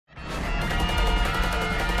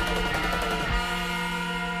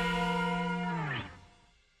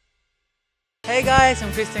Hey guys,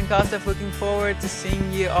 I'm Christian Kostov. Looking forward to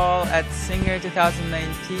seeing you all at Singer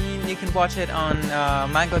 2019. You can watch it on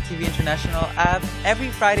Mango TV International app. Every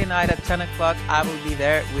Friday night at 10 o'clock, I will be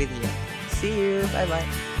there with you. See you. Bye bye.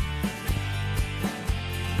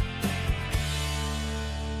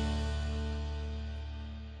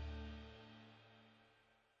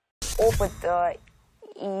 Опыт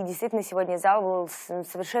и действительно сегодня зал был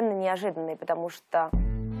совершенно неожиданный, потому что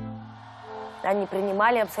они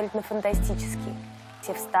принимали абсолютно фантастически.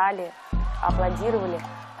 Все встали, аплодировали.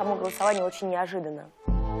 Само голосование очень неожиданно.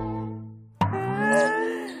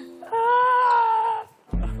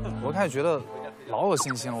 我开始觉得老有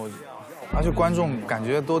信心了，而且观众感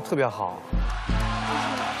觉都特别好。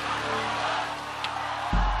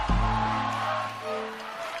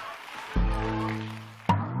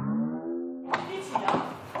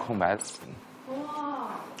空白的。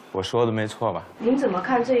我说的没错吧？您怎么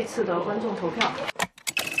看这一次的观众投票？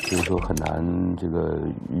比如说很难这个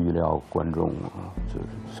预料观众啊，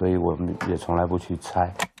所以我们也从来不去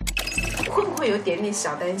猜。会不会有点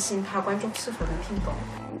小担心，怕观众是否能听懂？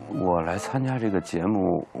我来参加这个节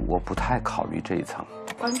目，我不太考虑这一层。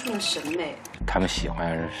观众的审美，他们喜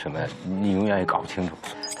欢什么，你永远也搞不清楚，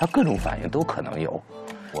他各种反应都可能有。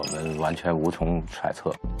 我们完全无从揣测。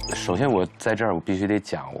首先，我在这儿我必须得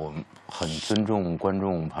讲，我很尊重观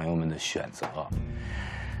众朋友们的选择。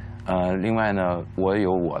另外呢，我有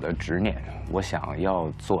我的执念，我想要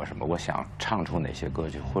做什么，我想唱出哪些歌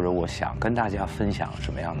曲，或者我想跟大家分享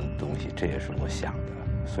什么样的东西，这也是我想的。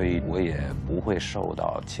所以我也不会受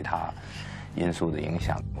到其他因素的影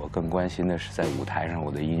响。我更关心的是在舞台上我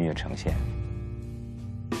的音乐呈现。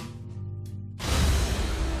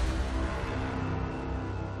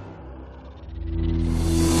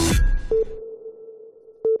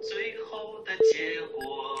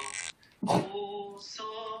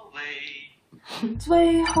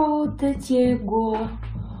 最后的结果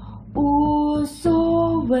无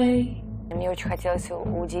所谓。Мне очень хотелось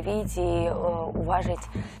удивить и уважить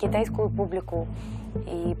китайскую публику,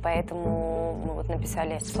 и поэтому мы вот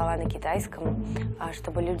написали слова на китайском,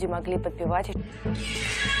 чтобы люди могли подпевать.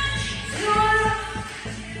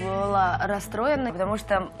 Была расстроена, потому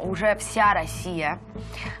что уже вся Россия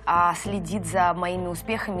следит за моими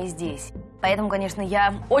успехами здесь. Поэтому, конечно,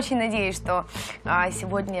 я очень надеюсь, что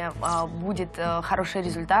сегодня будет хороший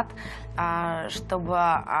результат, чтобы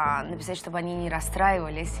написать, чтобы они не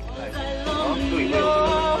расстраивались.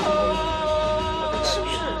 是不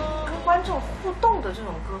是跟观众互动的这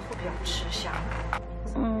种歌会比较吃香？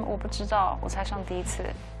我不知道，我才上第一次。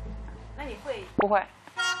那你会？不会。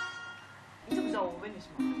 你知不知道我问你什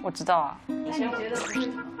么？我知道啊。以前觉得不会。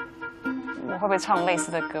我会不会唱类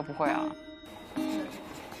似的歌？不会啊。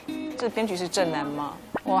这编曲是郑楠吗？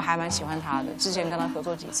我还蛮喜欢他的，之前跟他合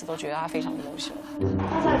作几次，都觉得他非常的优秀。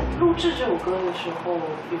他在录制这首歌的时候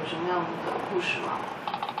有什么样的故事吗？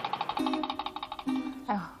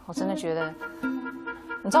哎呀，我真的觉得，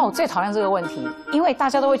你知道我最讨厌这个问题，因为大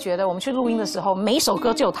家都会觉得我们去录音的时候，每一首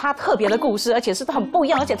歌就有它特别的故事，而且是很不一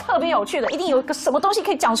样，而且特别有趣的，一定有一个什么东西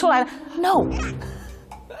可以讲出来的。No。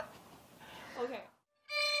OK。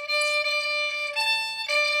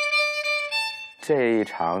这一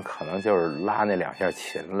场可能就是拉那2下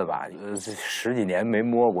琴了吧，10几年没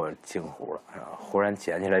摸过京胡了，忽然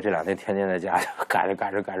捡起来，这2天天天在家改着。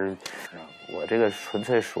我这个纯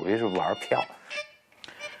粹属于是玩票。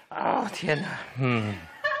啊、天哪，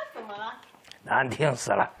怎么了？难听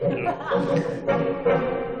死了。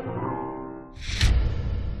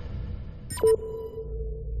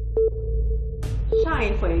上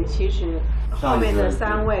一回其实后面的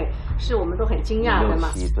3位是我们都很惊讶的嘛。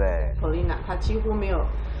对 ，Polina 她几乎没有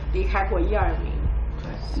离开过1、2名。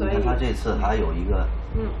对，所以她这次还有一个，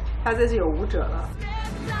她这次有舞者了。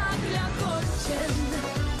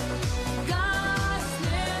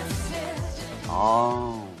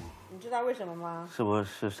哦。 你知道为什么吗？是不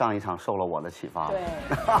是上一场受了我的启发？对。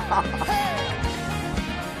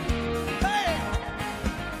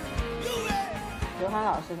刘欢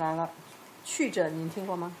老师来了，去者您听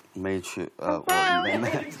过吗？没去，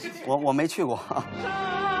我没去过。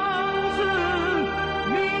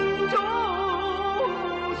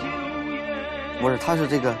不是，他是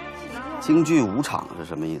这个京剧舞场是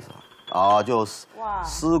什么意思啊？就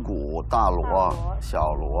丝鼓、大锣、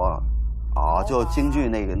小锣。 哦，就京剧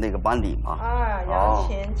那个班底嘛。摇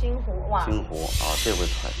钱、金胡哇。金胡啊，这回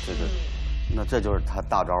这个，那这就是他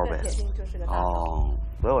大招呗。铁定就是个大招。哦，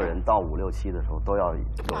所有人到5、6、7的时候都要有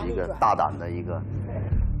一个大胆的一个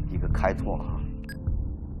开拓哈。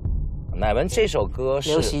乃文这首歌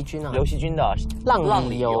是刘惜君的《浪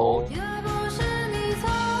里游》。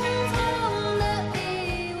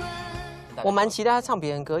我蛮期待他唱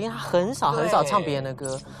别人歌，因为他很少唱别人的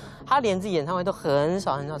歌，他连自己演唱会都很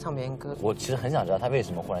少唱别人歌。我其实很想知道他为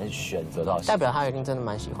什么忽然选择到，代表他一定真的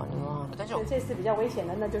蛮喜欢的。但是这次比较危险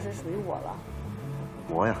的，那就是属于我了。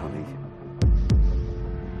我也很危险。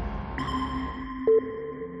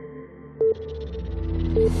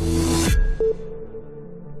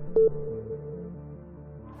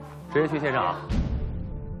直接去现场啊！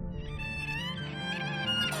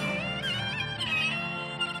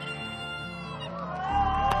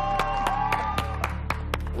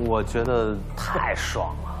我觉得太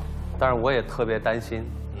爽了，但是我也特别担心。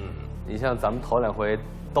你像咱们头2回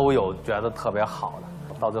都有觉得特别好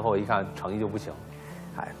的，到最后一看成绩就不行。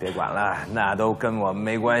哎，别管了，那都跟我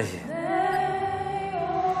没关系。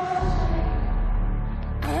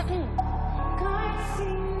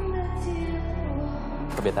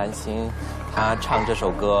特别担心他唱这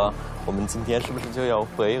首歌，我们今天是不是就要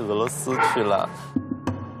回俄罗斯去了？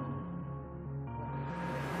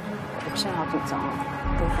我现在好紧张啊！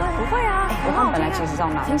不会啊，我刚本来其实知道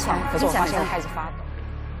哪里唱，可是我发现开始发抖。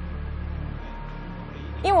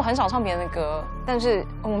因为我很少唱别人的歌，但是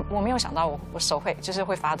我没有想到我手会就是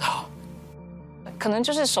会发抖，可能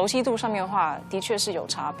就是熟悉度上面的话，的确是有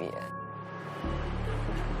差别。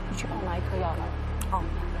你去帮我拿一颗药来。好，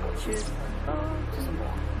是什么？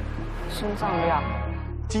心脏药。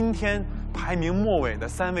今天排名末尾的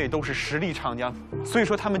3位都是实力唱将，所以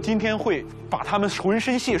说他们今天会把他们浑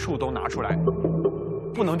身解数都拿出来，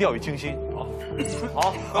不能掉以轻心。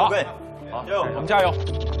好，对，好，加油，我们加油。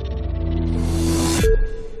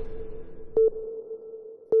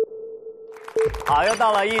好，又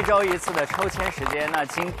到了1周1次的抽签时间。那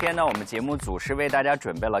今天呢，我们节目组是为大家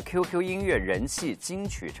准备了 QQ 音乐人气金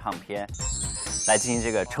曲唱片，来进行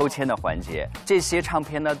这个抽签的环节。这些唱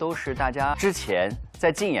片呢，都是大家之前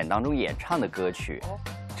在竞演当中演唱的歌曲。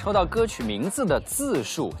抽到歌曲名字的字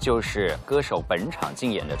数，就是歌手本场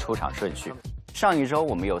竞演的出场顺序。上一周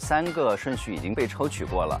我们有3个顺序已经被抽取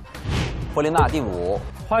过了，霍琳娜第5，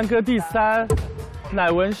欢歌第3，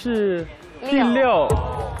乃文是第6。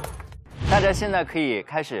大家现在可以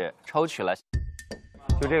开始抽取了，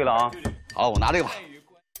就这个了啊。好，我拿这个吧。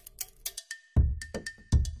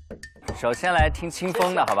首先来听清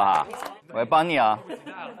风的好不好？我会帮你啊。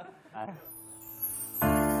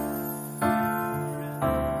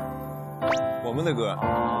我们的歌。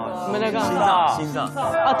你们的歌。心脏。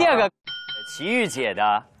哦，第2个。齐豫姐的。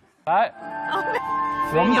来。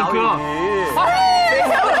我们的歌。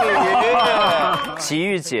齐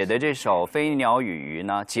豫姐的这首《飞鸟与鱼》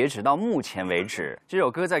呢，截止到目前为止，这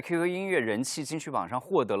首歌在 QQ 音乐人气金曲榜上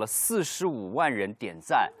获得了45万人点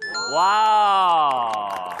赞。哇！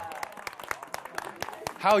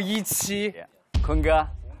还有17，坤哥，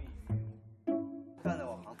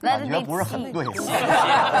感觉不是很对。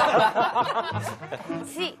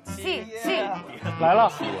气，来了，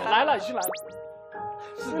是来了。是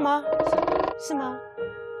吗？是吗？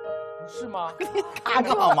是吗？他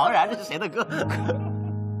就好茫然，这是谁的歌？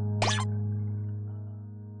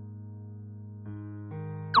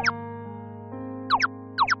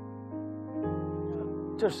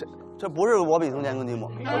这是这不是我比从前更寂寞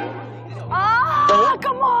啊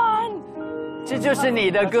 ！Come on， 这就是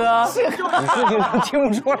你的歌，你自己都听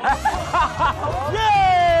不出来。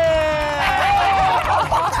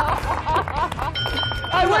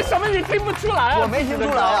哎，为什么你听不出来啊？我没听出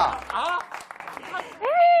来啊！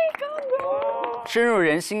深入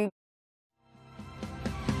人心。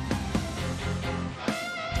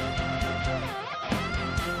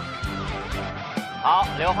好，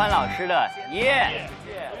刘欢老师的耶。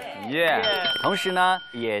同时呢，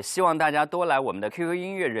也希望大家多来我们的 QQ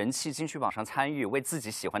音乐人气金曲榜上参与，为自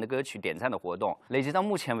己喜欢的歌曲点赞的活动。累计到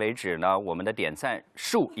目前为止呢，我们的点赞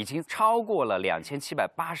数已经超过了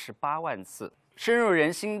2788万次。深入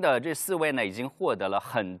人心的这4位呢，已经获得了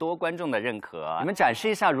很多观众的认可。你们展示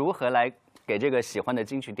一下如何来给这个喜欢的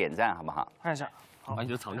金曲点赞，好不好？看一下。好，你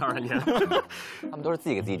就藏这儿了你。他们都是自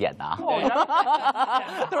己给自己点的啊，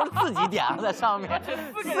都是自己点在上面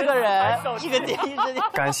，4个人1个点1个点。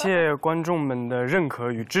感谢观众们的认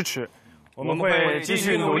可与支持，我们会继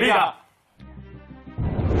续努力的。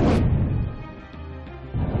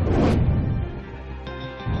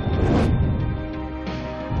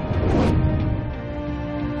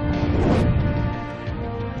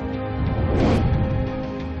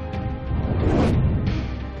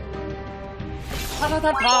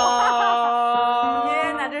天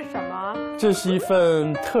哪，这是什么？这是一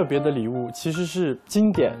份特别的礼物，其实是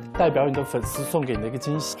经典，代表你的粉丝送给你的一个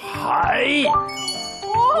惊喜。嗨！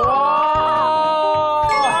哇！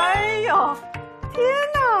哎呦，天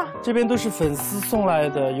哪！这边都是粉丝送来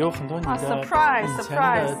的，有很多你的以前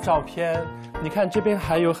的照片。你看这边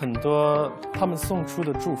还有很多他们送出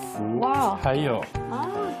的祝福，哇，还有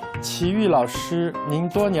齐豫老师，您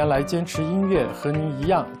多年来坚持音乐，和您一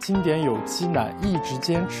样，经典有机奶一直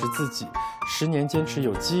坚持自己，10年坚持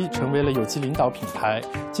有机，成为了有机领导品牌。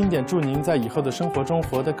经典祝您在以后的生活中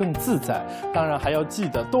活得更自在，当然还要记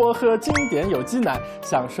得多喝经典有机奶，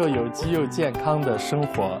享受有机又健康的生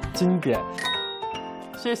活。经典，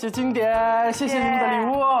谢谢经典，谢谢你们的礼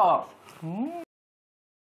物。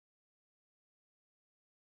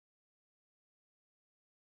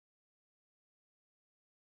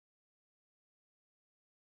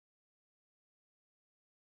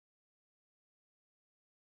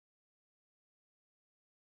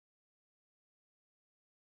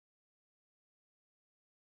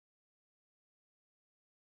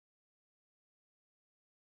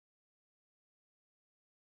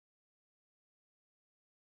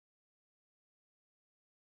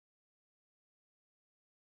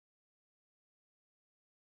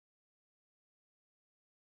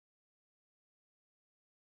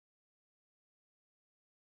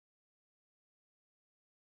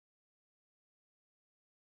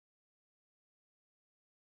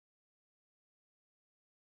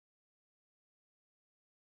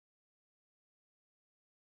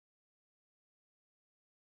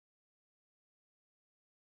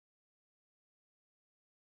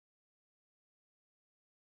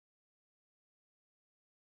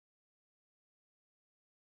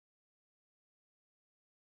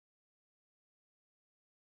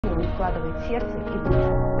Вкладывает сердце и душу.《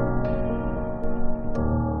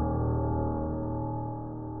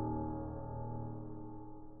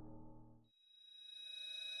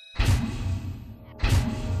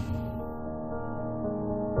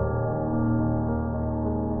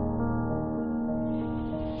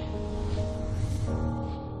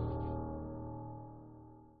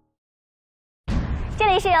这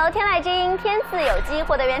里是由天籁之音天赐有机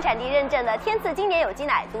获得原产地认证的天赐经典有机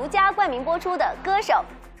奶独家冠名播出的《歌手》。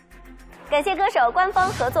感谢歌手官方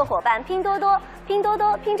合作伙伴拼多多，拼多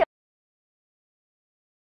多拼着。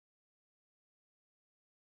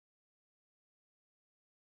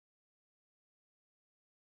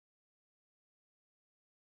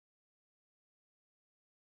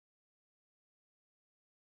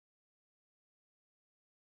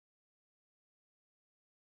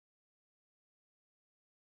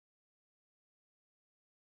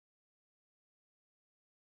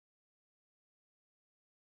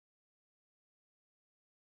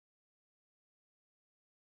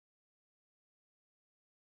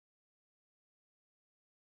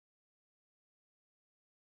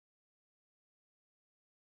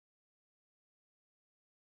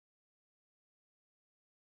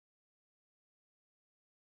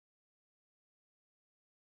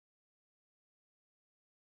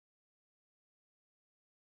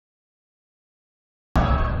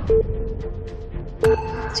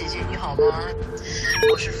姐姐你好吗？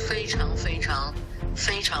我是非常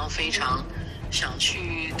想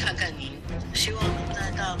去看看您，希望能在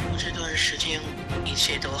大陆这段时间一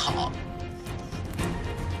切都好。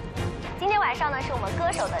今天晚上呢，是我们歌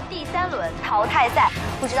手的第3轮淘汰赛，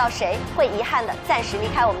不知道谁会遗憾的暂时离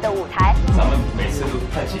开我们的舞台。咱们每次都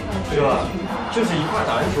太紧了，对吧？就是一块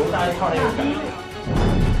打篮球，大家一块那种感觉。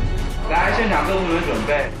来，现场各部门准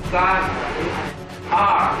备，3、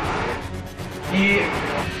2、1，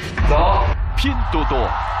走！拼多多，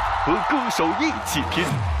和歌手一起拼，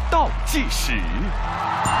倒计时。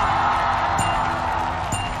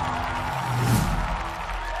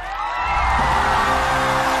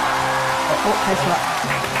开始了。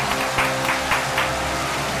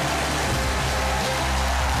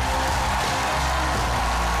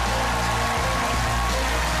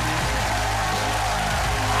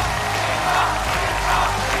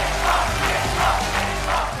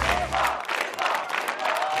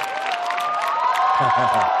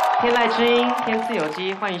天籁之音，天赐有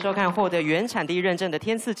机，欢迎收看获得原产地认证的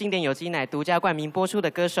天赐经典有机奶独家冠名播出的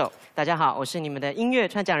歌手。大家好，我是你们的音乐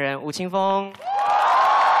传讲人吴青峰。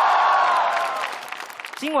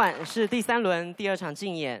今晚是第3轮第2场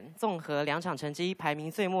竞演，综合2场成绩排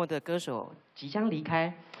名最末的歌手即将离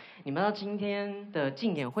开。你们知道今天的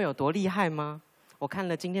竞演会有多厉害吗？我看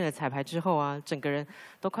了今天的彩排之后啊，整个人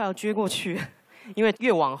都快要撅过去。因为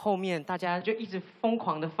越往后面，大家就一直疯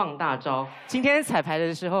狂的放大招。今天彩排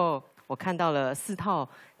的时候，我看到了4套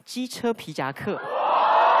机车皮夹克，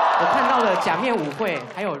我看到了假面舞会，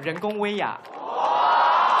还有人工威亚，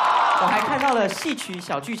我还看到了戏曲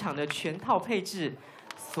小剧场的全套配置。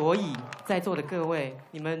所以，在座的各位，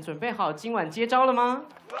你们准备好今晚接招了吗？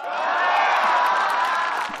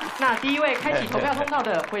那第一位开启投票通道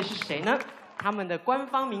的会是谁呢？他们的官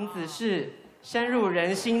方名字是深入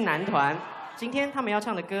人心男团。今天他们要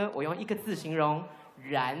唱的歌，我用一个字形容：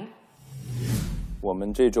燃。我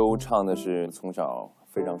们这周唱的是从小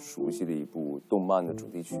非常熟悉的一部动漫的主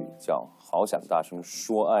题曲，叫《好想大声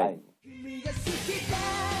说爱你》。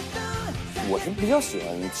我是比较喜欢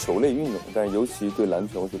球类运动，但是尤其对篮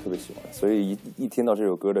球是特别喜欢，所以一听到这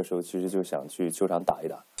首歌的时候，其实就想去球场打一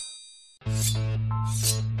打。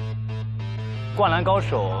灌篮高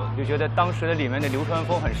手就觉得当时的里面的流川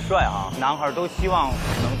枫很帅啊，男孩都希望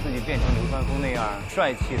能自己变成流川枫那样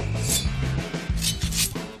帅气的。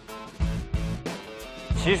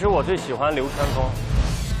其实我最喜欢流川枫。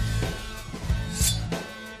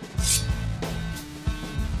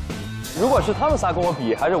如果是他们仨跟我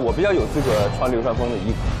比，还是我比较有资格穿流川枫的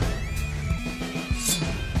衣服。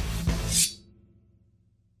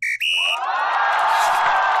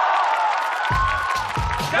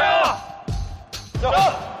加油！走！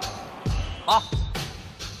好。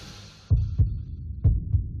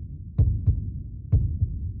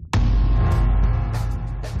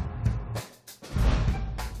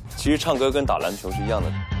其实唱歌跟打篮球是一样的。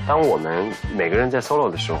当我们每个人在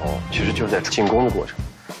solo 的时候，其实就在进攻的过程。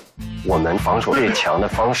我们防守最强的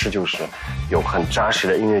方式就是有很扎实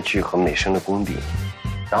的音乐剧和美声的功底。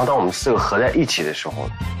然后当我们四个合在一起的时候，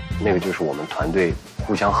那个就是我们团队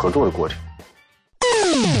互相合作的过程。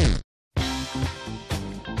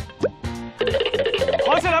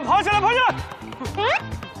跑起来，跑起来，跑起来！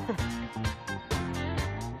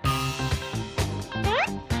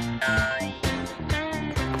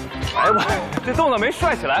哎呀妈，这动作没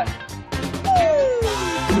帅起来。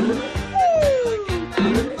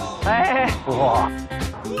哎，哇，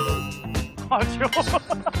好球！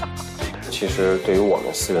其实对于我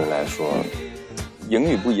们四个人来说，赢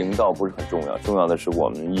与不赢倒不是很重要，重要的是我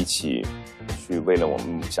们一起去为了我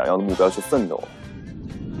们想要的目标去奋斗。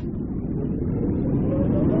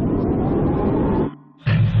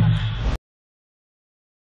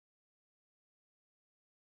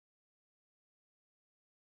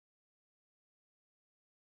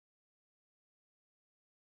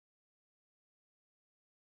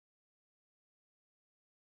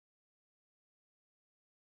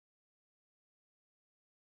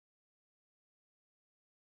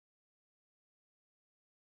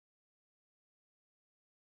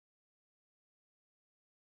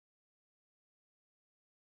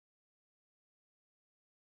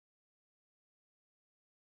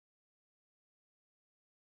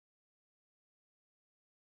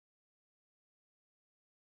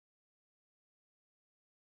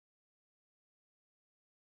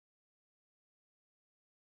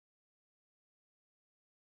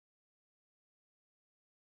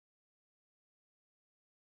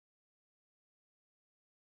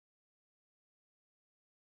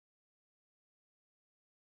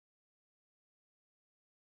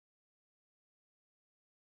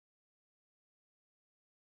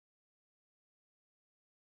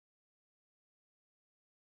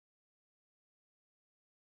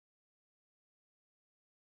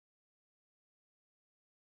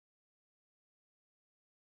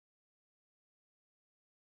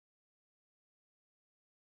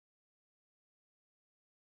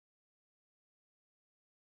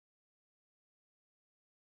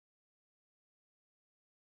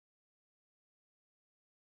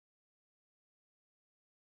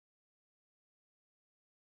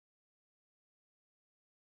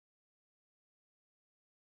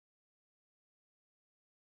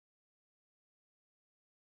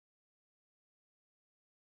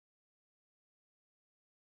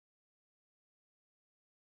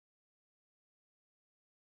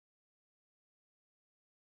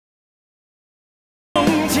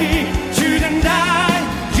去等待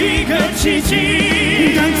一个奇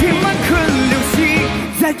迹。当天满颗流星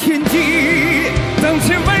在天际，当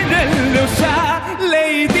千万人流下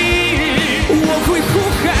泪滴，我会呼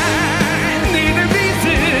喊你的名字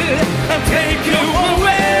 ，Take you away。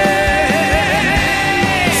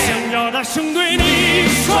想要大声对你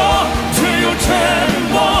说，却又沉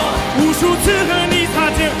默，无数次和你擦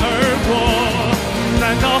肩而过，难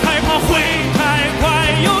道害怕会太快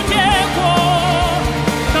有结果？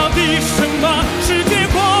到底什么是结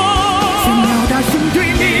果？想要大声对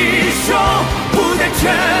你说，不再沉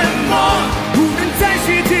默，不能再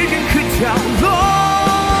去这任何角落。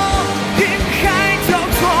人海交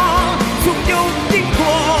错，总有因果，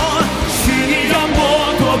是你让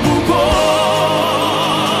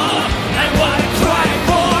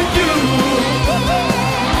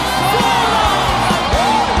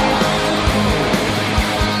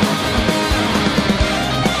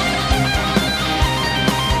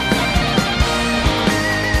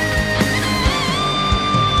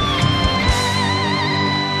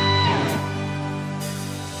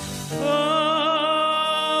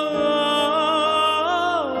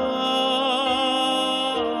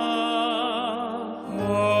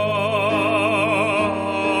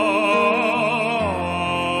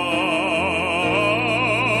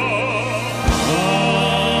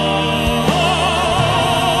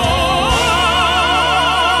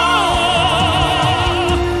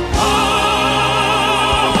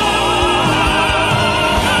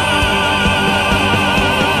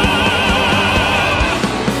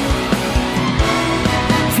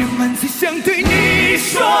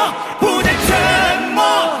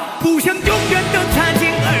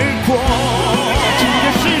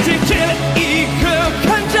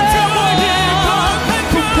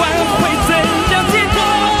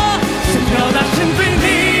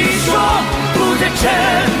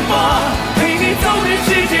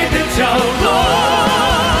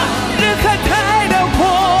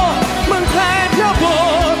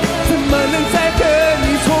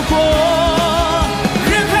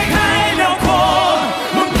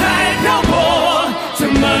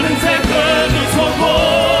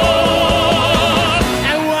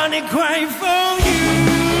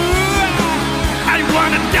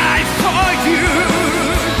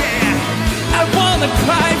wanna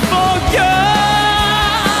cry for you,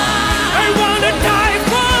 I wanna die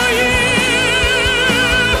for you。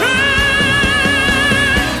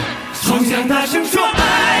好想大声说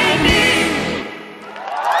爱你。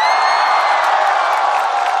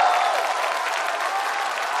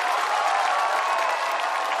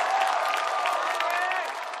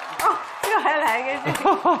哦，这个还来一个这个。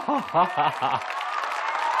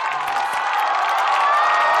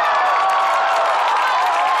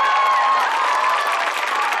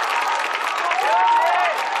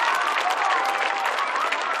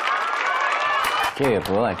这个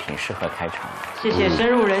歌啊，挺适合开场的。谢谢深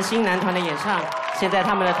入人心男团的演唱。现在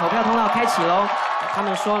他们的投票通道开启喽。他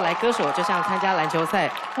们说来歌手就像参加篮球赛，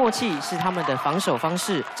默契是他们的防守方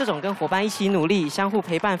式。这种跟伙伴一起努力、相互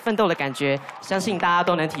陪伴、奋斗的感觉，相信大家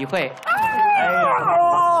都能体会。哎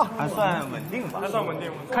呀，还算稳定吧，还算稳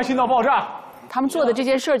定，开心到爆炸。他们做的这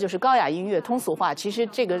件事儿就是高雅音乐、通俗化。其实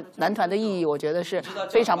这个男团的意义，我觉得是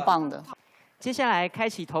非常棒的。接下来开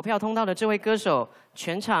启投票通道的这位歌手，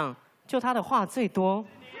全场就他的话最多。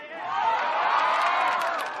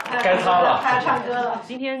该他了，他唱歌了。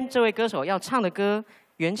今天这位歌手要唱的歌，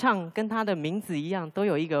原唱跟他的名字一样，都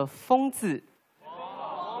有一个“风”字。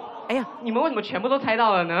哎呀，你们为什么全部都猜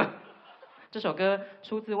到了呢？这首歌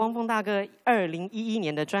出自汪峰大哥2011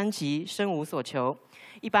年的专辑《生无所求》。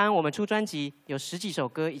一般我们出专辑有10几首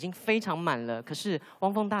歌，已经非常满了。可是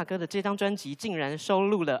汪峰大哥的这张专辑竟然收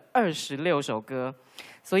录了26首歌，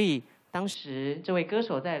所以当时这位歌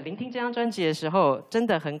手在聆听这张专辑的时候，真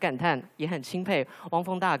的很感叹，也很钦佩汪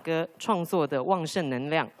峰大哥创作的旺盛能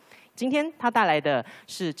量。今天他带来的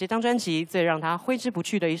是这张专辑最让他挥之不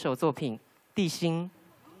去的一首作品《地心》。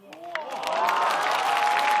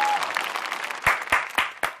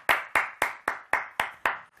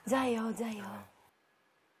加油，加油！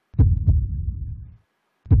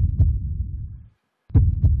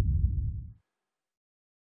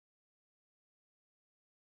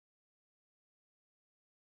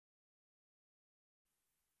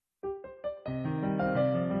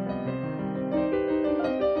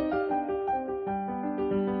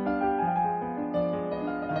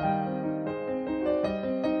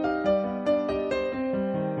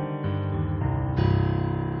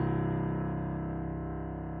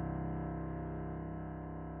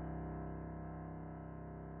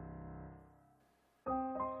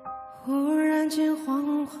忽然间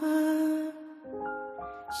黄昏，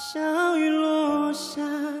小雨落下，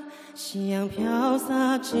夕阳飘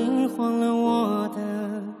洒，惊慌了我的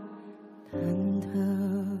忐忑。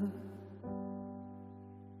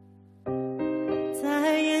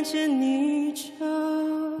在眼前你就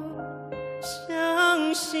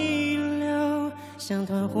像溪流，像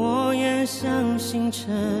团火焰，像星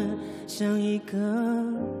辰，像一个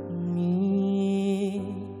谜。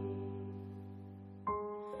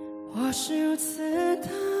我是如此的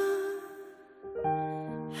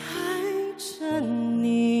爱着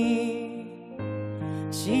你，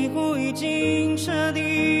几乎已经彻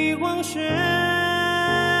底忘却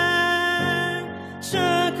这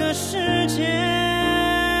个世界。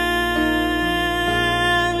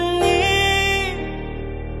你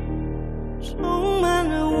充满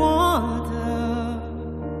了我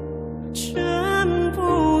的全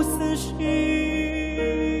部思绪，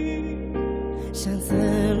像紫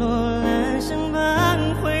罗兰相伴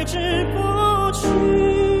挥之不去，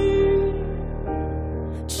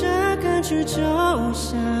这感觉就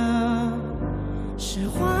像是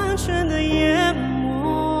完全的淹没，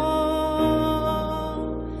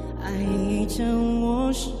爱已将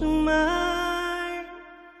我深埋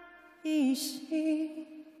一心。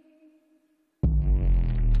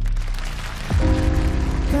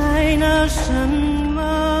该拿什么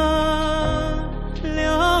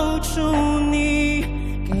留住你，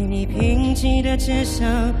给你贫瘠的街巷，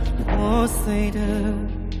破碎的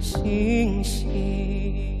信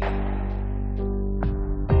息，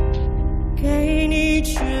给你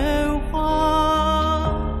绝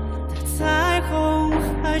望的彩虹，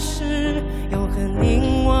还是永恒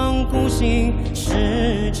凝望不醒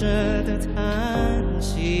逝者的叹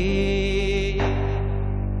息。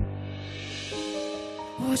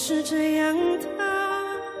我是这样的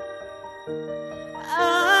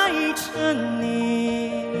爱着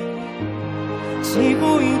你，几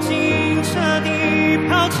乎已经彻底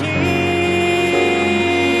抛弃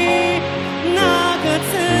那个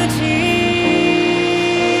自己。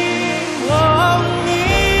哦，你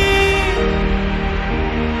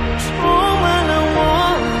充满了我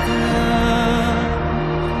的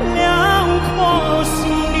辽阔心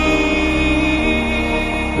里，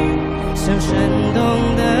像闪动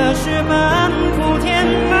的雪般铺天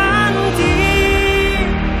漫地。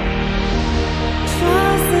这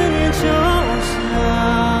思念就像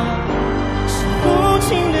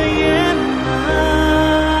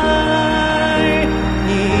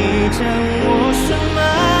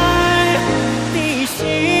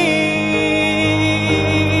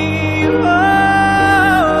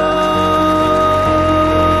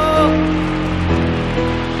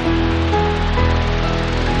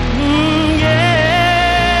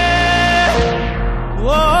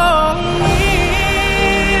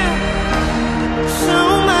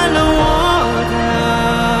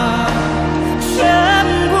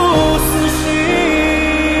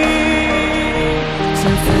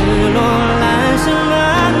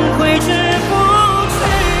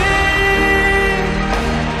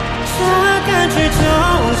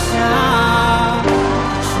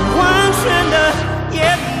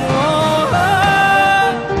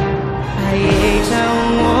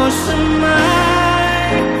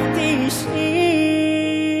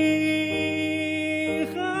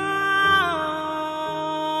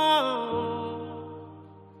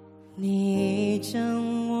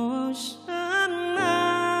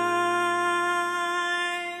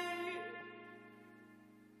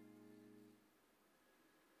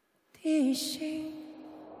提醒。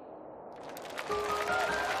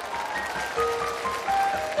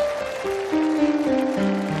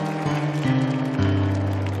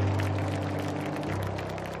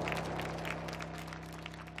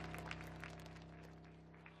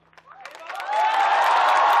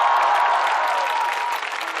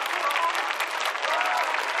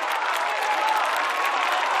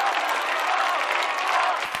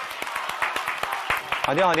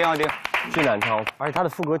好听，好听，好听，巨难唱，而且他的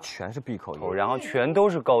副歌全是闭口音，然后全都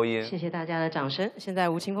是高音。谢谢大家的掌声。现在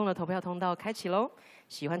吴青峰的投票通道开启喽，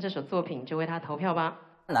喜欢这首作品就为他投票吧。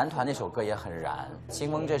男团那首歌也很燃，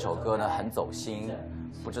清风这首歌呢很走心，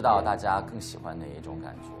不知道大家更喜欢哪一种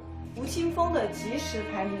感觉？吴青峰的即时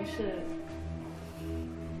排名是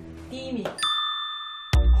第1名。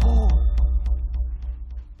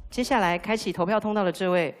接下来开启投票通道的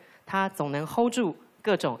这位，他总能 hold 住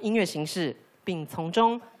各种音乐形式，并从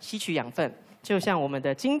中吸取养分，就像我们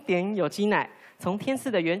的经典有机奶，从天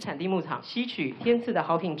赐的原产地牧场吸取天赐的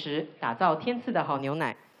好品质，打造天赐的好牛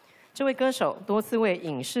奶。这位歌手多次为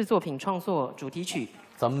影视作品创作主题曲，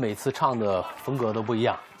咱们每次唱的风格都不一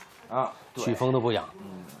样，曲风都不一样。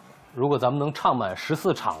如果咱们能唱满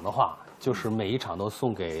14场的话，就是每一场都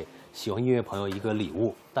送给喜欢音乐朋友一个礼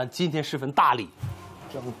物。但今天是份大礼，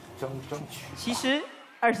争取。其实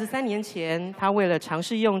23年前，他为了尝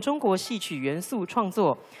试用中国戏曲元素创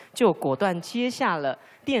作，就果断接下了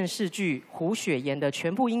电视剧《胡雪岩》的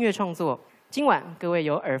全部音乐创作。今晚各位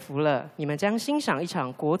有耳福了，你们将欣赏一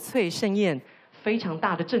场国粹盛宴，非常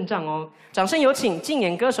大的阵仗哦！掌声有请竞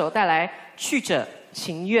演歌手带来《去者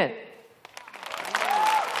情愿》。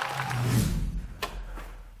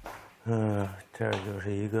这就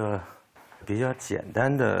是一个比较简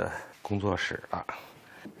单的工作室啊。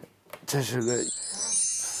这是个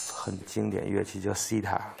很经典乐器，叫西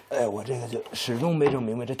塔。哎，我这个就始终没整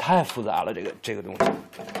明白，这太复杂了，这个东西。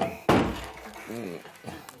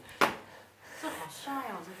这好帅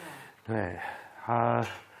哦，这个。对，它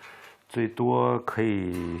最多可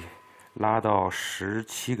以拉到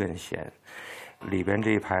17根弦，里边这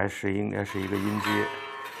一排应该是一个音阶，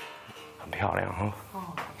很漂亮哈。哦，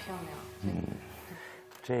好漂亮。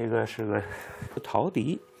这个是个陶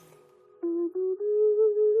笛。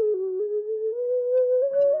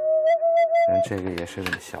这个也是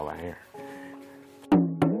个小玩意儿，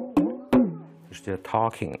就是叫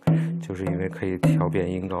talking， 就是因为可以调变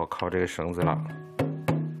音高，靠这个绳子拉。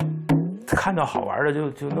看到好玩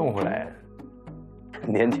的就弄回来。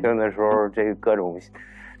年轻的时候，这个各种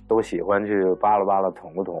都喜欢去扒拉扒拉、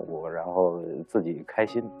捅咕捅咕，然后自己开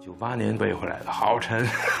心。98年背回来的，好沉。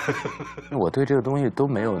我对这个东西都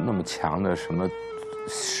没有那么强的什么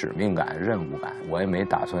使命感、任务感，我也没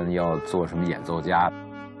打算要做什么演奏家。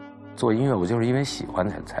做音乐，我就是因为喜欢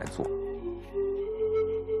才做。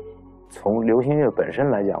从流行音乐本身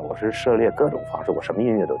来讲，我是涉猎各种方式，我什么音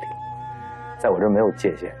乐都听，在我这没有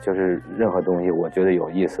界限，就是任何东西我觉得有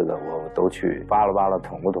意思的，我都去扒拉扒拉、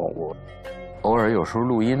捅咕捅咕。偶尔有时候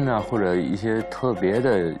录音呢，或者一些特别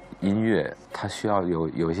的音乐，它需要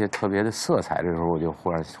有一些特别的色彩的时候，我就忽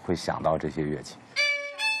然会想到这些乐器。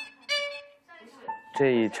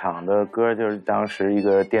这一场的歌就是当时一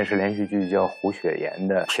个电视连续剧叫《胡雪岩》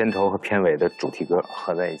的片头和片尾的主题歌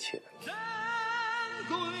合在一起的。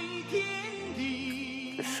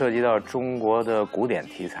涉及到中国的古典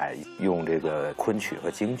题材，用这个昆曲和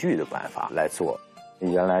京剧的办法来做，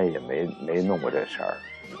原来也没弄过这事儿。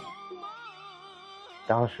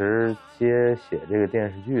当时写这个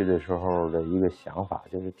电视剧的时候的一个想法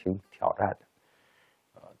就是挺挑战的。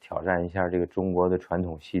挑战一下这个中国的传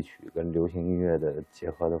统戏曲跟流行音乐的结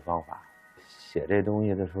合的方法。写这东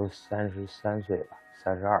西的时候33岁吧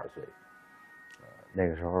，32岁，那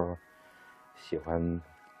个时候喜欢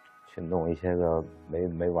去弄一些个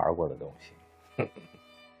没玩过的东西。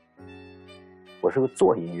我是个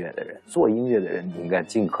做音乐的人，做音乐的人应该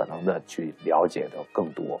尽可能的去了解的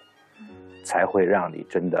更多，才会让你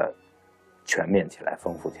真的全面起来、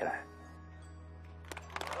丰富起来。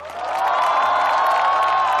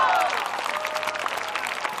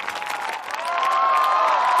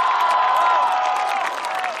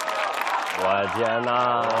我天哪！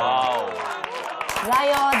加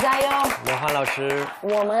油加油！刘欢老师，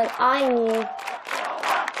我们爱你。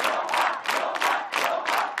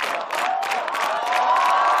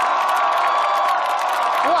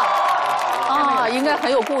哇，应该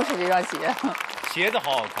很有故事这双鞋。鞋子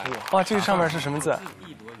好好看。哇，这个上面是什么字？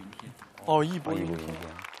哦，义薄云天。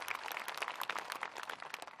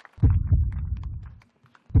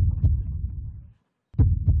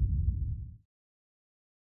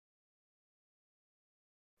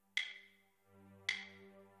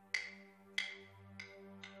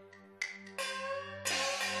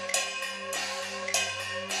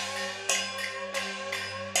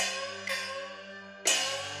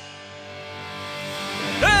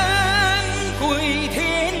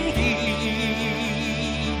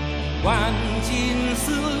尽似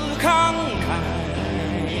慷慨，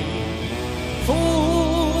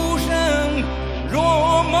浮生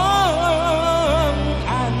若梦，安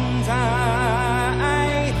在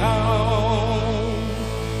道？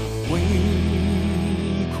唯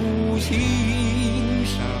苦心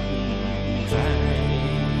尚在。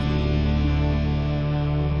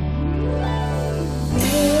无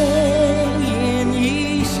言一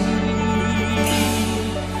息，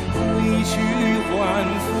归去还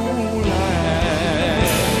复来。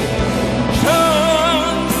生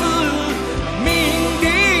死命定，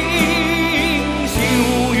修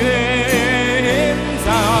缘造。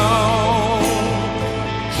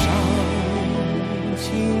伤情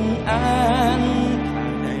安徘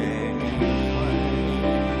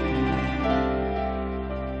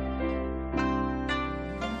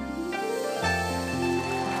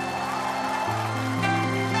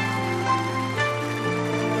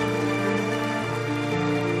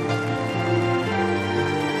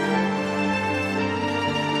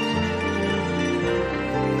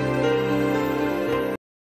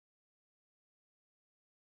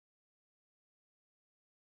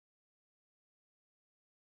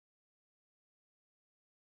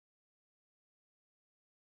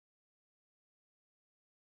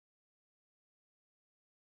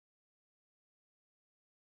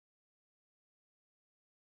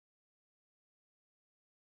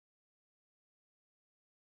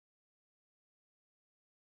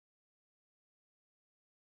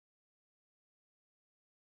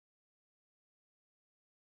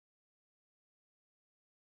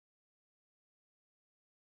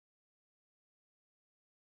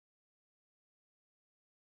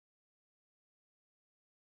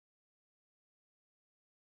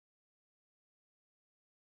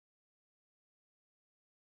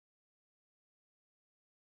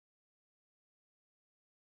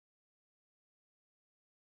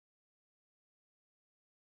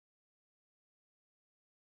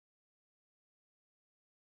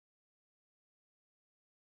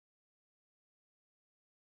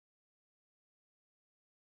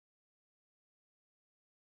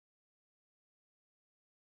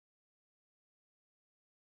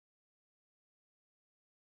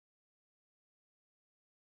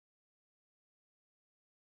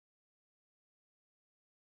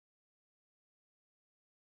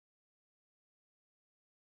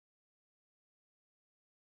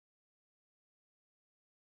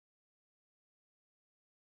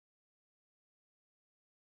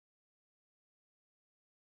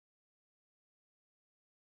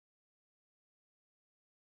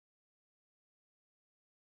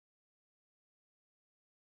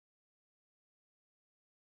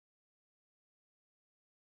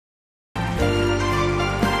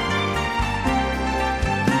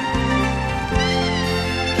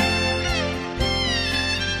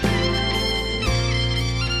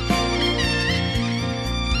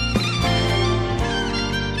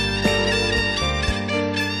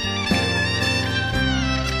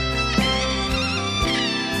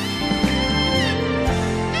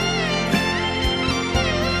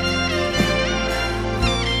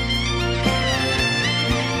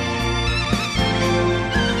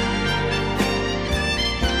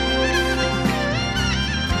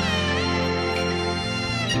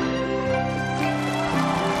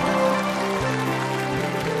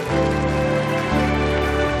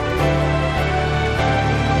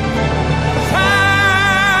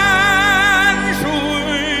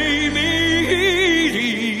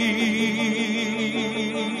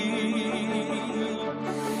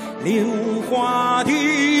流花的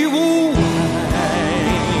雾霭，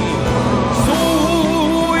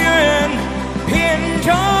夙愿扁舟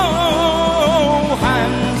寒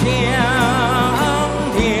江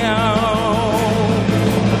调，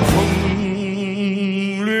风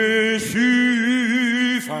掠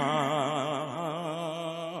须发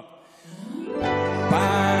白。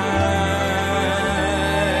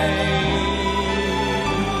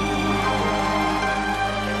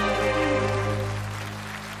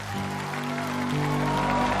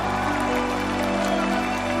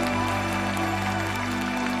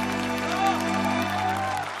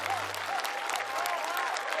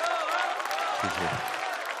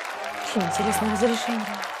 Очень интересное разрешение.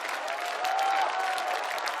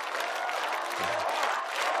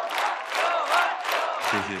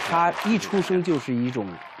 他一出生就是一种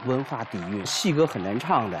文化底蕴，戏歌很难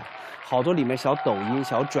唱的，好多里面小抖音、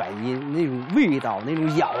小转音，那种味道、那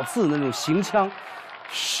种咬字、那种行腔，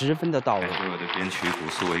十分的到位。感谢我的编曲鼓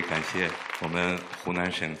素，也感谢我们湖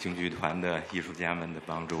南省京剧团的艺术家们的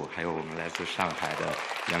帮助，还有我们来自上海的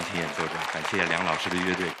扬琴演奏者，感谢梁老师的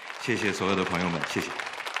乐队，谢谢所有的朋友们，谢谢。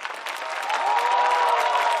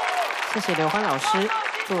谢谢刘欢老师。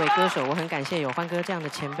作为歌手，我很感谢有欢哥这样的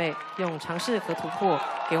前辈，用尝试和突破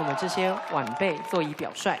给我们这些晚辈做以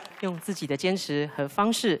表率，用自己的坚持和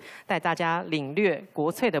方式带大家领略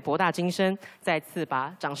国粹的博大精深。再次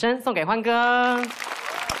把掌声送给欢哥。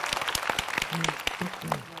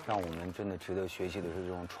让我们真的值得学习的是这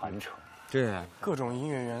种传承。对，各种音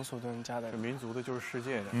乐元素都能加在。民族的就是世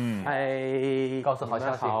界的。哎，告诉好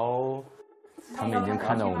消息。好，他们已经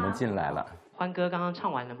看到我们进来了。欢哥刚刚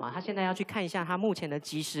唱完了嘛？他现在要去看一下他目前的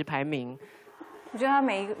即时排名。我觉得他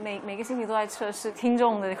每个星期都在测试听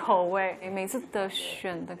众的口味，每次的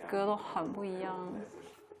选的歌都很不一样。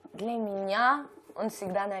Для меня он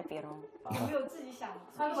всегда на первом。没有自己想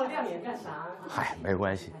穿这么亮眼干啥？嗨，没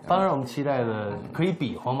关系。当然，我们期待的可以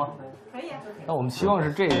比划吗？可以啊。那我们希望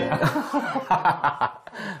是这个。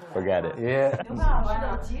Forget it。刘欢老师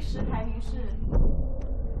的即时排名是。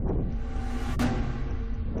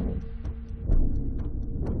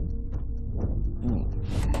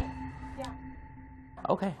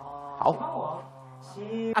OK， 好。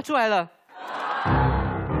啊，出来了。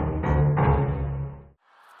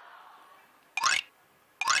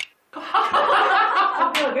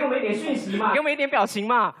给我们一点讯息嘛，给我们一点表情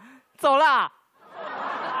嘛，走啦。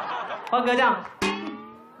欢哥这样。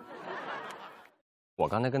我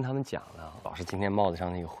刚才跟他们讲了，老师今天帽子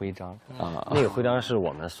上那个徽章啊，那个徽章是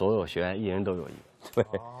我们所有学员一人都有一个。对。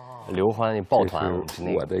刘欢那抱团是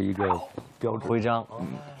我的一个标准徽章。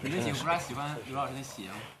李景不是还喜欢刘老师的鞋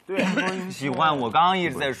吗？对，喜欢。我刚刚一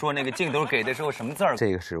直在说那个镜头给的是个什么字儿？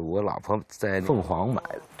这个是我老婆在凤凰买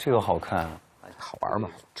的，这个好看，好玩嘛。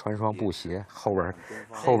穿双布鞋，后边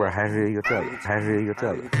还是一个这个，还是一个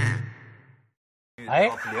这个。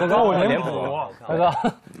哎，哥哥，我脸谱，哥哥，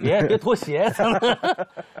别脱鞋子。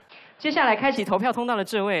接下来开启投票通道的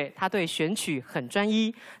这位，他对选曲很专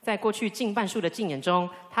一。在过去近半数的竞演中，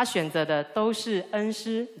他选择的都是恩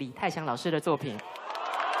师李泰祥老师的作品。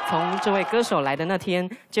从这位歌手来的那天，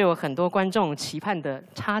就有很多观众期盼的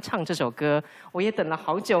插唱这首歌，我也等了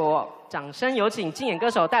好久哦。掌声有请竞演歌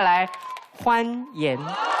手带来《欢颜》。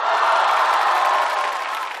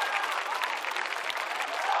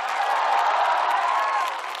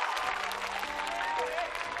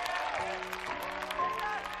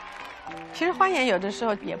其实欢颜有的时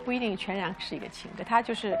候也不一定全然是一个情歌，它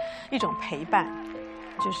就是一种陪伴，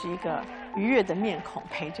就是一个愉悦的面孔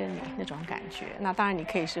陪着你那种感觉。那当然你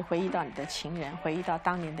可以是回忆到你的情人，回忆到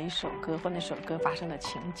当年的一首歌或那首歌发生的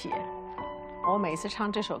情节。我每次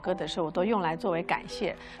唱这首歌的时候，我都用来作为感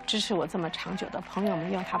谢支持我这么长久的朋友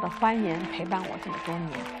们，用他的欢颜陪伴我这么多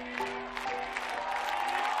年。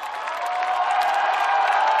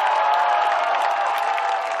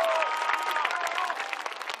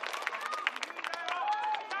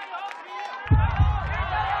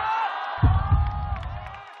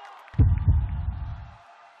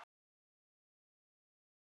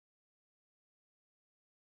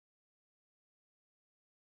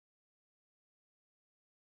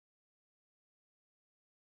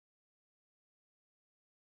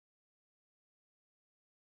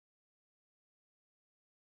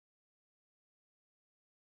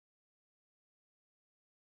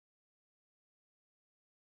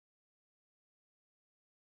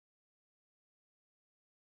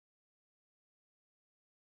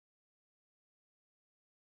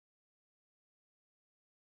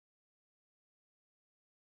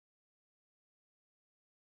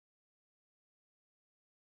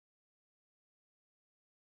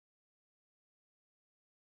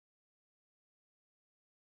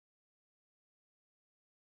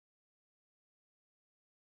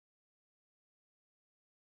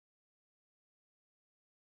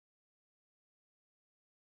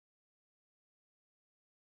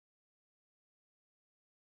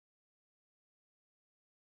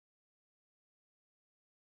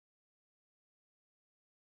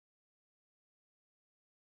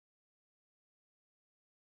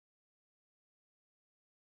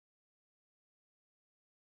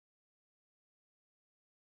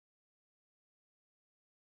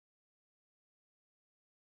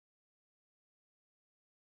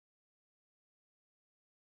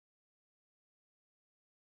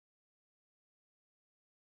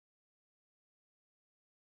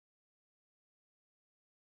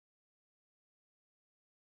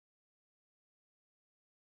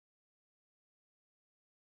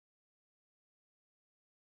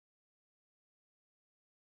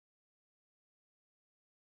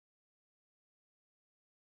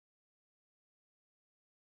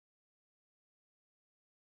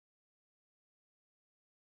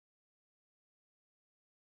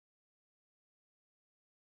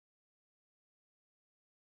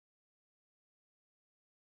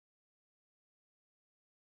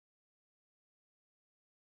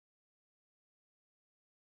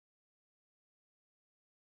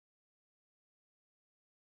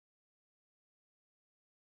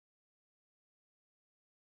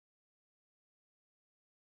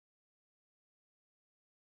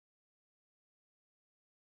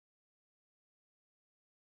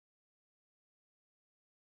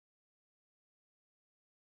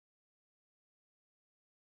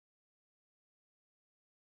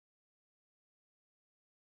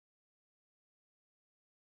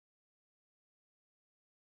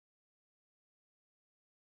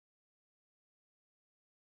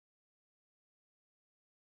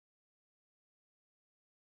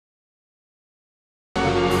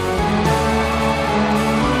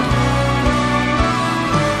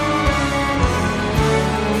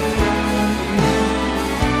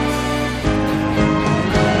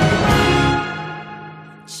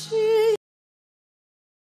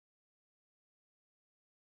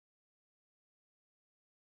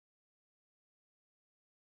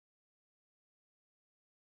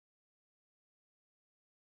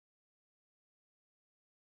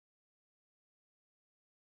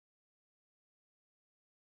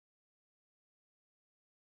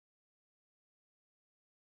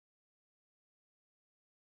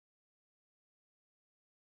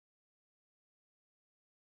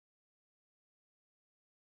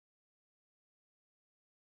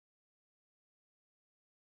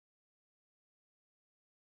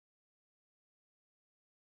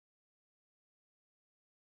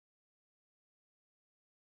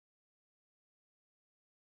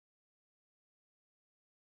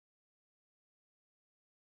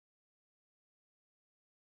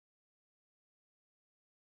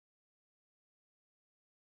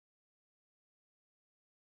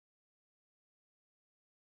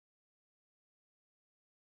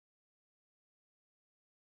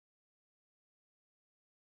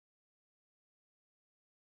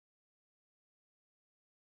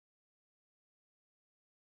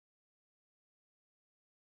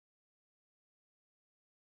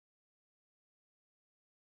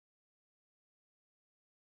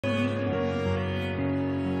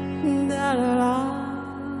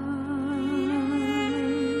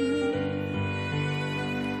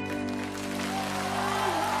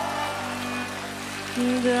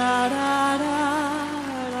哒哒哒。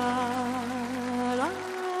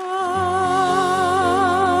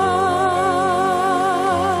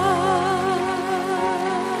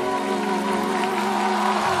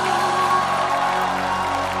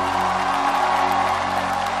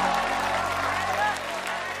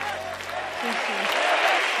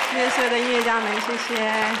谢谢所有的音乐家们，谢谢，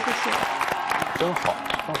谢谢。真好，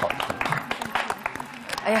真好听。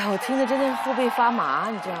哎呀，我听着真的后背发麻，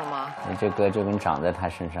你知道吗？你这歌就跟长在他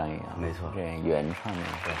身上一样。没错，这原唱的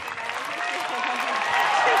歌。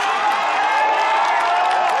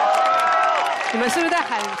你们是不是在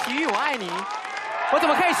喊“齐豫我爱你”？我怎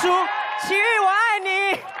么可以输？齐豫我爱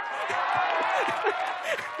你！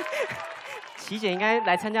琪姐应该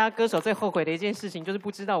来参加歌手最后悔的一件事情，就是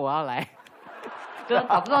不知道我要来。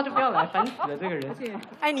早知道就不要来，烦死了这个人。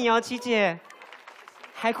爱你哦，琪姐，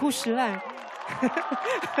海枯石烂。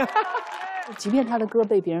即便他的歌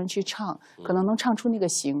被别人去唱，可能能唱出那个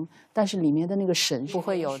形，但是里面的那个神不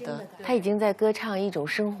会有的。他已经在歌唱一种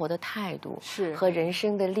生活的态度，是和人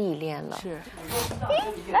生的历练了。是。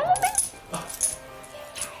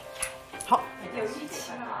好，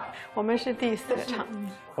我们是第4个唱。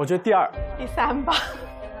我觉得第2、第3吧。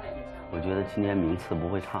我觉得今天名次不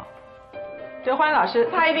会差。这欢迎老师，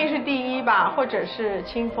他一定是第1吧，或者是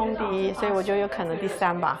清风第1，所以我觉得有可能第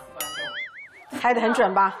3吧。猜得很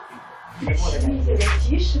准吧？即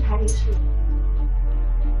时排名是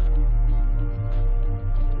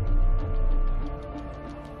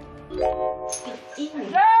第1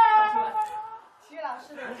名。齐豫老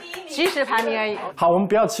师的第1名。即时排名而已。好，我们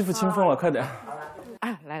不要欺负清风了，快点。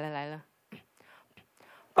啊，来了，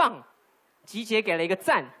棒！琪姐给了一个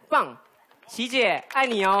赞，棒！琪姐爱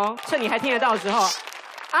你哦，趁你还听得到的时候。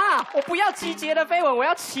啊，我不要琪姐的绯闻，我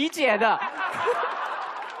要琪姐的。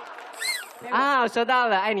啊，收到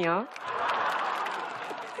了，爱你哦。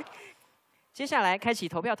接下来开启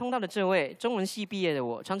投票通道的这位，中文系毕业的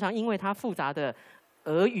我，常常因为他复杂的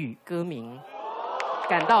俄语歌名，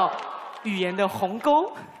感到语言的鸿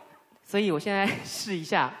沟，所以我现在试一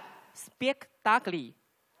下 ，Speak Darkly，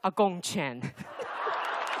 阿贡犬。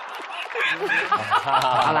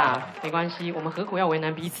好啦，没关系，我们何苦要为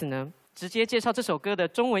难彼此呢？直接介绍这首歌的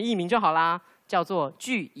中文译名就好啦，叫做《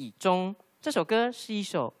剧以中》。这首歌是一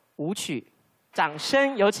首舞曲。掌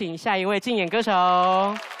声有请下一位竞演歌手。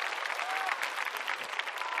哇，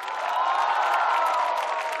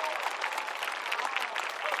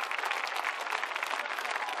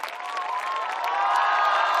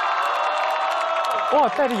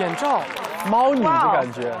戴着眼罩，猫女的感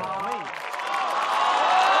觉。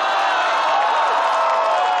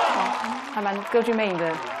还蛮歌剧魅影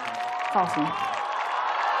的造型。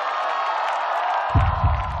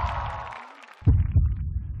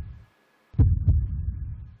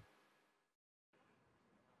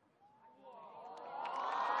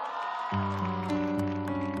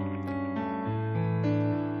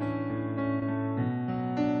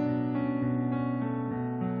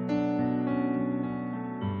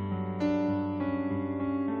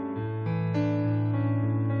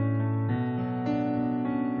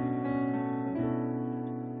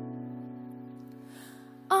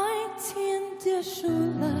结束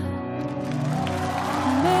了，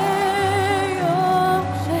没有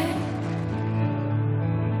谁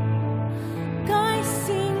开心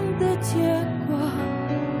的结果，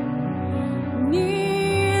你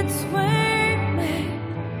最美，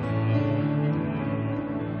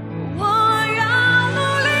我要努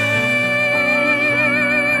力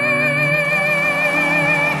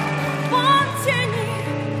忘记你，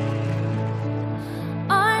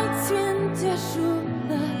爱情结束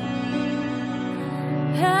了。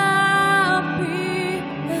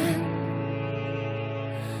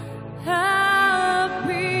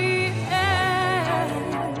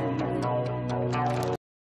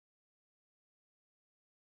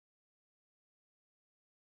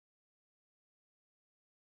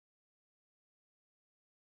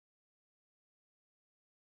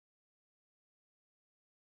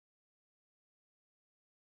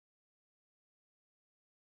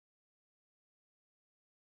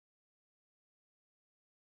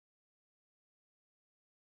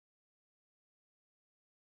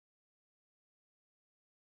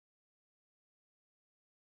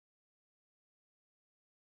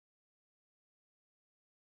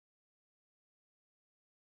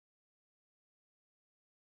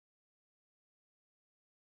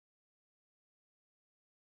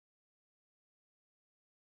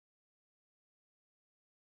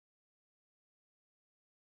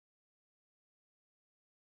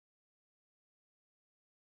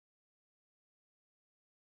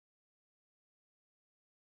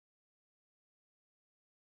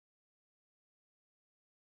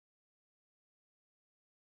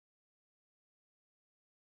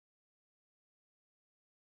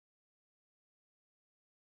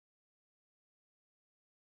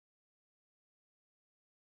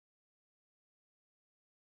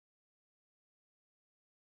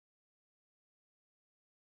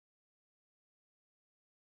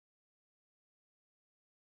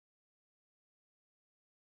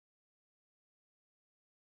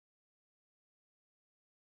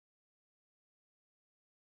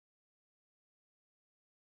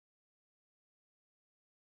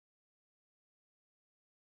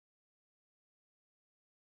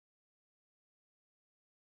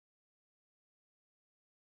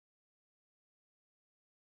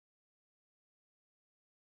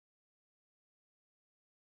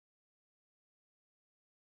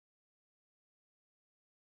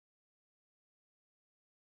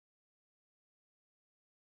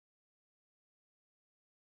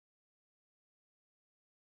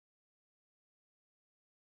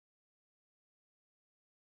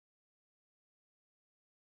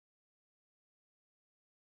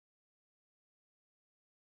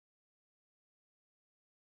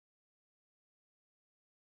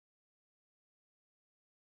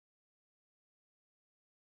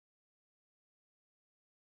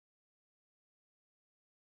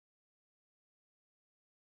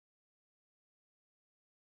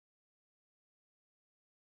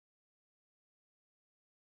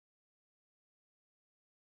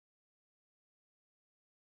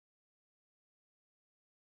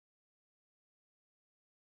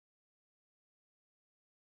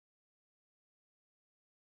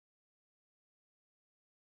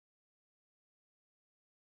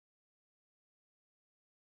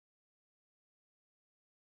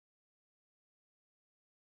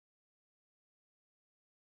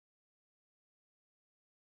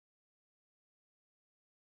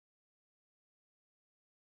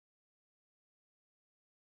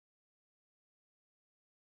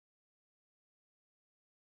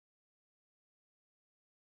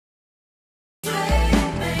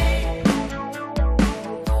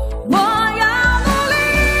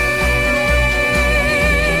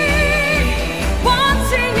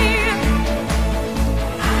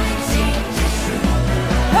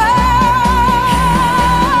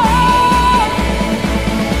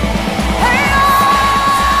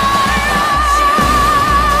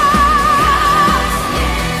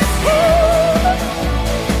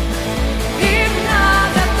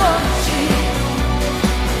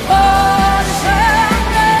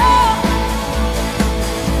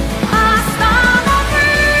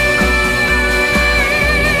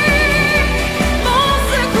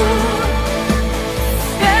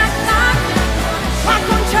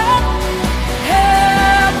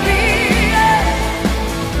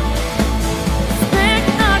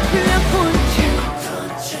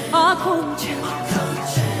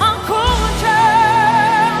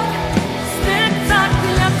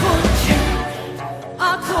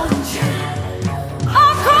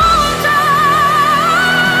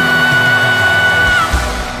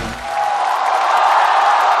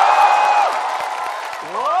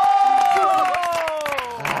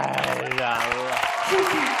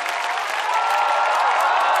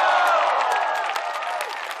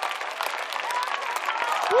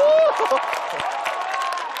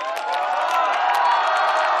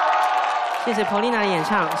谢谢 Paulina 的演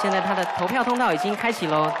唱。现在她的投票通道已经开启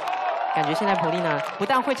喽，感觉现在 Paulina 不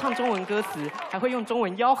但会唱中文歌词，还会用中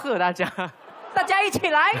文吆喝大家，大家一起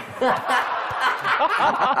来。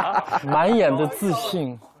满眼的自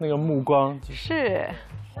信，那个目光是。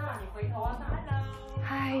那你回头啊，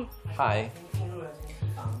嗨。嗨。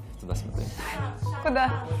Куда смотреть? Куда?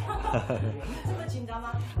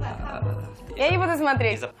 Я не буду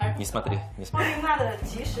смотреть. Не смотри, не смотри. 的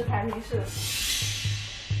即时排名是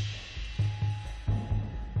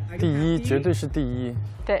第一，绝对是第一。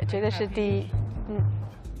对，绝对是第一。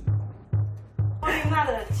奥林娜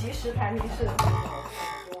的即时排名是。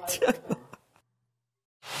天哪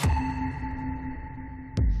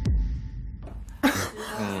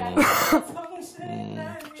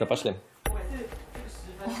！Что, пошли?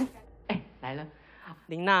 哎，来了，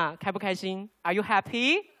琳娜开不开心 ？Are you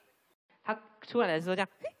happy？ 她出来的时候这样，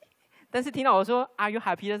但是听到我说 Are you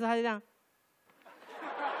happy 的时候，她就这样，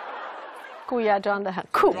故意要装得很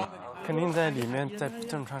酷。肯定在里面在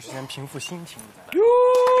这么长时间平复心情。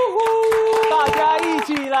大家一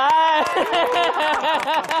起来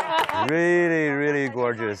Really, really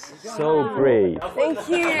gorgeous. So brave. Thank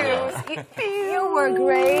you. You were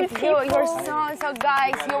great. You're so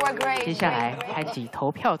guys. You were great. 接下来开启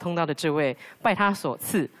投票通道的这位，拜他所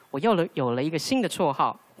赐，我有了一个新的绰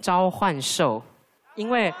号——召唤兽，因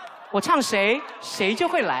为我唱谁，谁就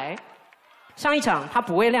会来。上一场他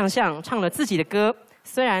补位亮相，唱了自己的歌，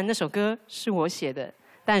虽然那首歌是我写的，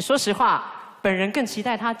但说实话，本人更期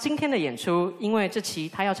待他今天的演出，因为这期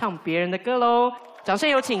他要唱别人的歌喽。掌声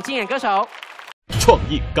有请竞演歌手。创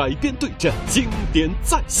意改编对阵，经典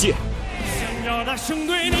再现。想要大声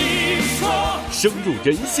对你说，深入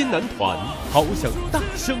人心男团，好想大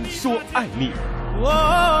声说爱你。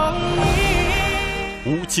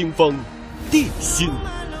吴青峰，地心。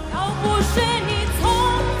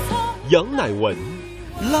杨乃文，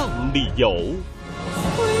浪里游。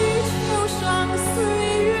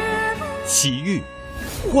齐豫，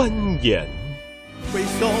欢颜。回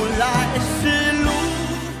首来时路，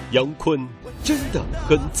杨坤真的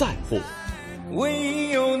很在乎。唯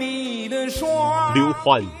有你的双。刘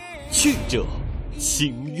欢，去者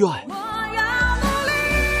情愿。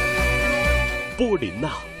波琳娜，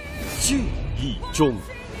剧意中。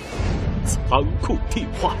残酷替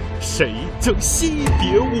换，谁将惜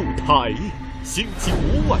别舞台？星期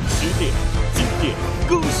5晚10点，经典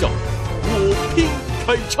歌手我拼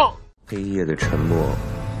开唱。黑夜的沉默，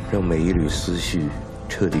让每一缕思绪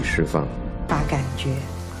彻底释放，把感觉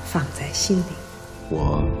放在心里。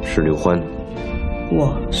我是刘欢，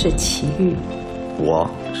我是齐豫，我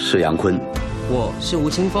是杨坤，我是吴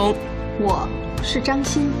青峰，我是张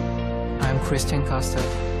欣。 I'm Christian Costa。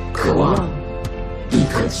渴望，亦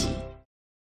可及。